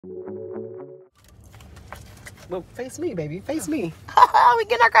Well, face me, baby. Face me. We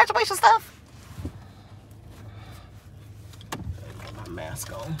getting our graduation stuff. Get my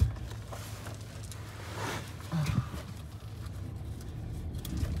mask on.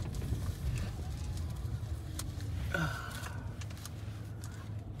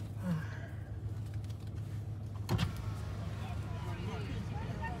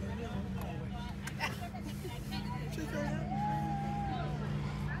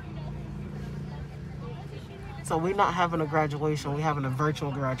 So we're not having a graduation. We're having a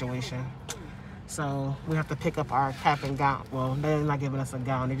virtual graduation. So we have to pick up our cap and gown. Well, they're not giving us a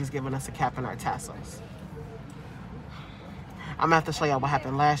gown. They're just giving us a cap and our tassels. I'm gonna have to show y'all what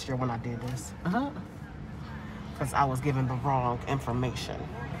happened last year when I did this. Because I was given the wrong information.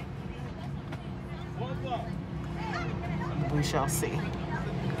 We shall see.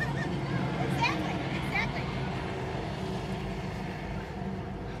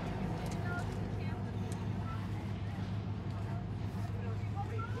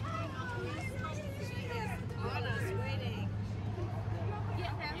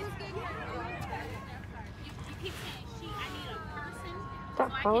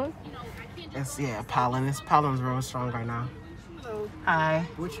 Pollen? It's, yeah, pollen. Pollen's real strong right now. Hello. Hi.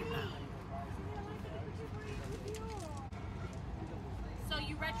 What's your name? So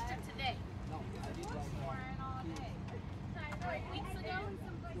you registered today?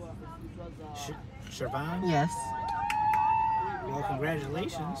 Shervon? Yes. Well,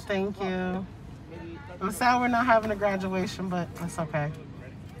 congratulations. Thank you. I'm sad we're not having a graduation, but it's okay.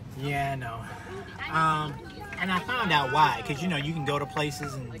 Yeah, I know. And I found out why, because you know you can go to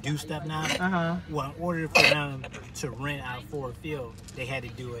places and do stuff now. Well, in order for them to rent out Ford Field, they had to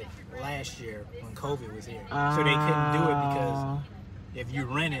do it last year when COVID was here. So they couldn't do it because if you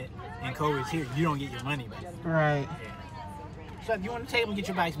rent it and COVID's here, you don't get your money back. Right. Yeah. So if you want to take them, get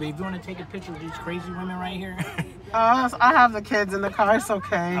your bikes. But if you want to take a picture of these crazy women right here, I have the kids in the car. It's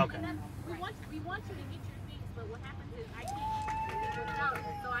okay. okay. We want you to get your things, but what happens is I can't figure it out.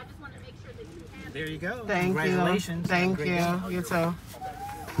 So I just want to make sure that you have. There you go. Thank you. Congratulations. Thank Great you. day. You too.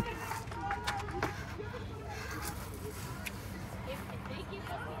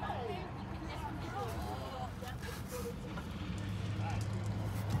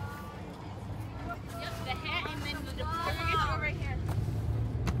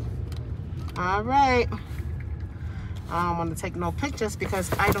 All right. I don't want to take no pictures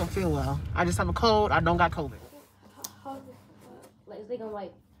because I don't feel well. I just have a cold. I don't got COVID. Like, is they gonna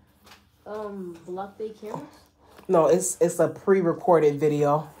like block their cameras? No, it's a pre-recorded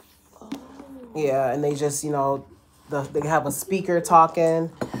video. Oh. Yeah, and they just, you know, they have a speaker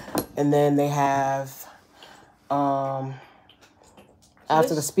talking, and then they have after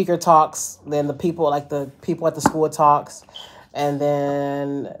the speaker talks, then the people at the school talks, and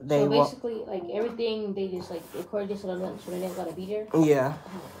then they so basically like everything they just like record this so they don't gotta be there. Yeah,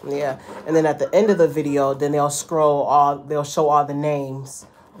 and then at the end of the video, then they'll show all the names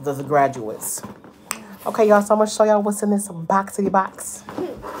of the graduates. Okay, y'all, so I'm gonna show y'all what's in this boxy box.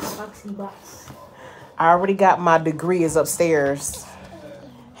 Boxy box. I already got my degree is upstairs,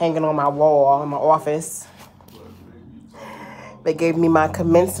 hanging on my wall in my office. They gave me my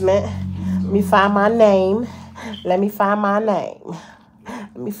commencement. Let me find my name. Let me find my name.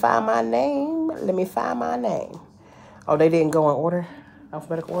 Let me find my name. Let me find my name. Oh, they didn't go in order?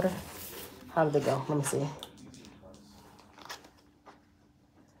 Alphabetical order? How did they go? Let me see.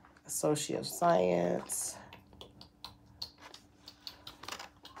 Associate of Science.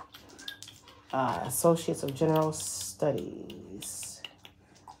 Associates of General Studies.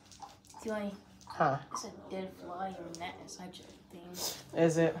 T.Y. Huh? It's a dead fly or gnat inside your thing.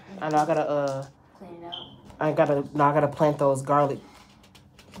 Is it? I know I gotta Clean it out. I gotta plant those garlic.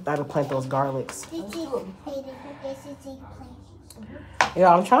 I gotta plant those garlics.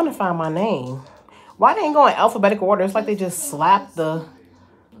 Yeah, I'm trying to find my name. Why they ain't go in alphabetical order? It's like they just slapped the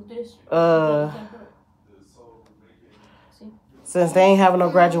since they ain't having no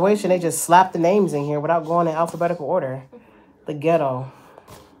graduation, they just slapped the names in here without going in alphabetical order. The ghetto.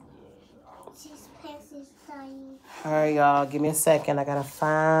 All right, y'all, give me a second. I gotta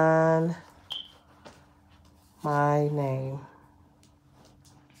find my name.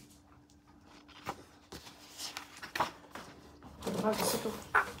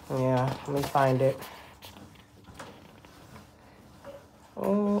 Yeah, let me find it.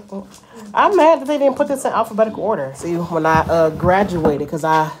 I'm mad that they didn't put this in alphabetical order. See, when I graduated, because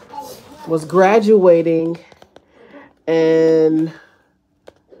I was graduating in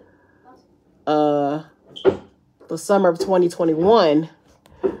the summer of 2021,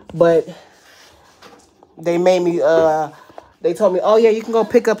 but they made me they told me, oh, yeah, you can go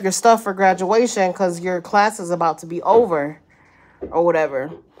pick up your stuff for graduation because your class is about to be over or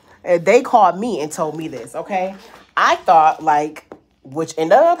whatever. And they called me and told me this, okay? I thought, like, which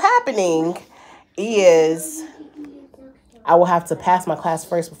ended up happening is I will have to pass my class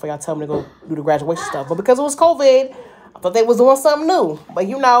first before y'all tell me to go do the graduation stuff. But because it was COVID, I thought they was doing something new. But,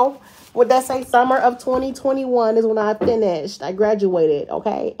 you know, what that say? Summer of 2021 is when I finished. I graduated,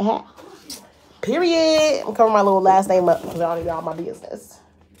 okay? Period. I'm covering my little last name up because I don't need all my business.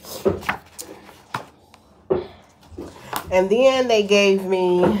 And then they gave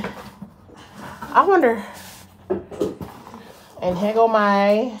me, I wonder, and here go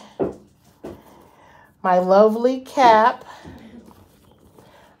my lovely cap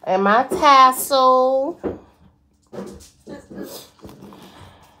and my tassel.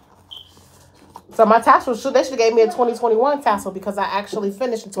 So my tassel, they should have gave me a 2021 tassel because I actually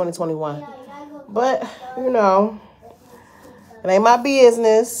finished in 2021. But, you know, it ain't my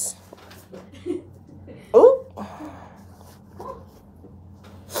business. Ooh.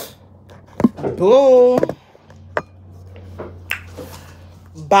 Boom.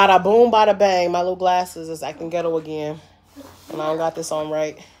 Bada boom, bada bang. My little glasses is acting ghetto again. And I don't got this on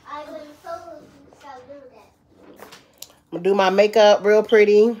right. I'm going to do my makeup real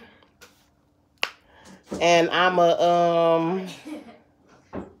pretty. And I'm a,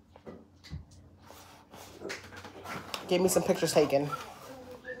 get me some pictures taken.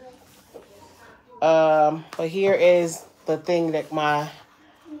 But here is the thing that my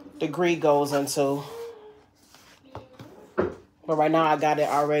degree goes into. But right now I got it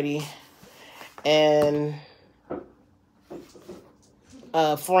already in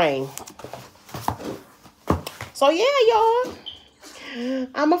frame. So yeah, y'all,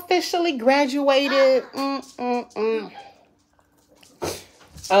 I'm officially graduated.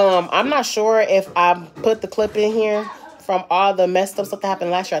 I'm not sure if I put the clip in here from all the messed up stuff that happened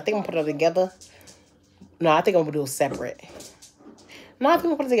last year. I think I'm gonna put it together. No, I think I'm gonna do it separate. No, I think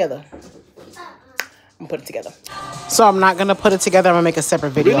I'm gonna put it together. I'm gonna put it together. So I'm not gonna put it together. I'm gonna make a separate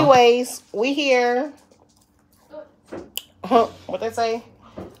video. Anyways, we here. What they say?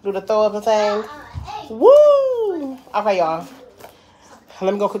 Do the throw up the thing. Woo! Okay, y'all.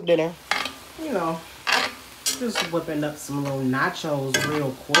 Let me go cook dinner. You know, just whipping up some little nachos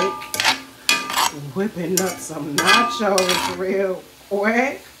real quick. Whipping up some nachos real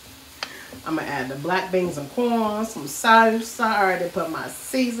quick. I'm gonna add the black beans and corn, some salsa. I already put my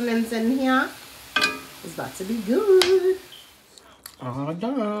seasonings in here. It's about to be good. All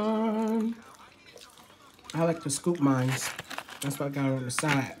done. I like to scoop mine. That's what I got on the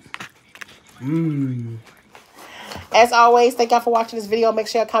side. As always, thank y'all for watching this video. Make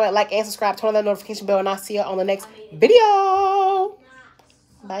sure you comment, like, and subscribe. Turn on that notification bell, and I'll see you on the next video.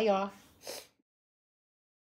 Bye, y'all.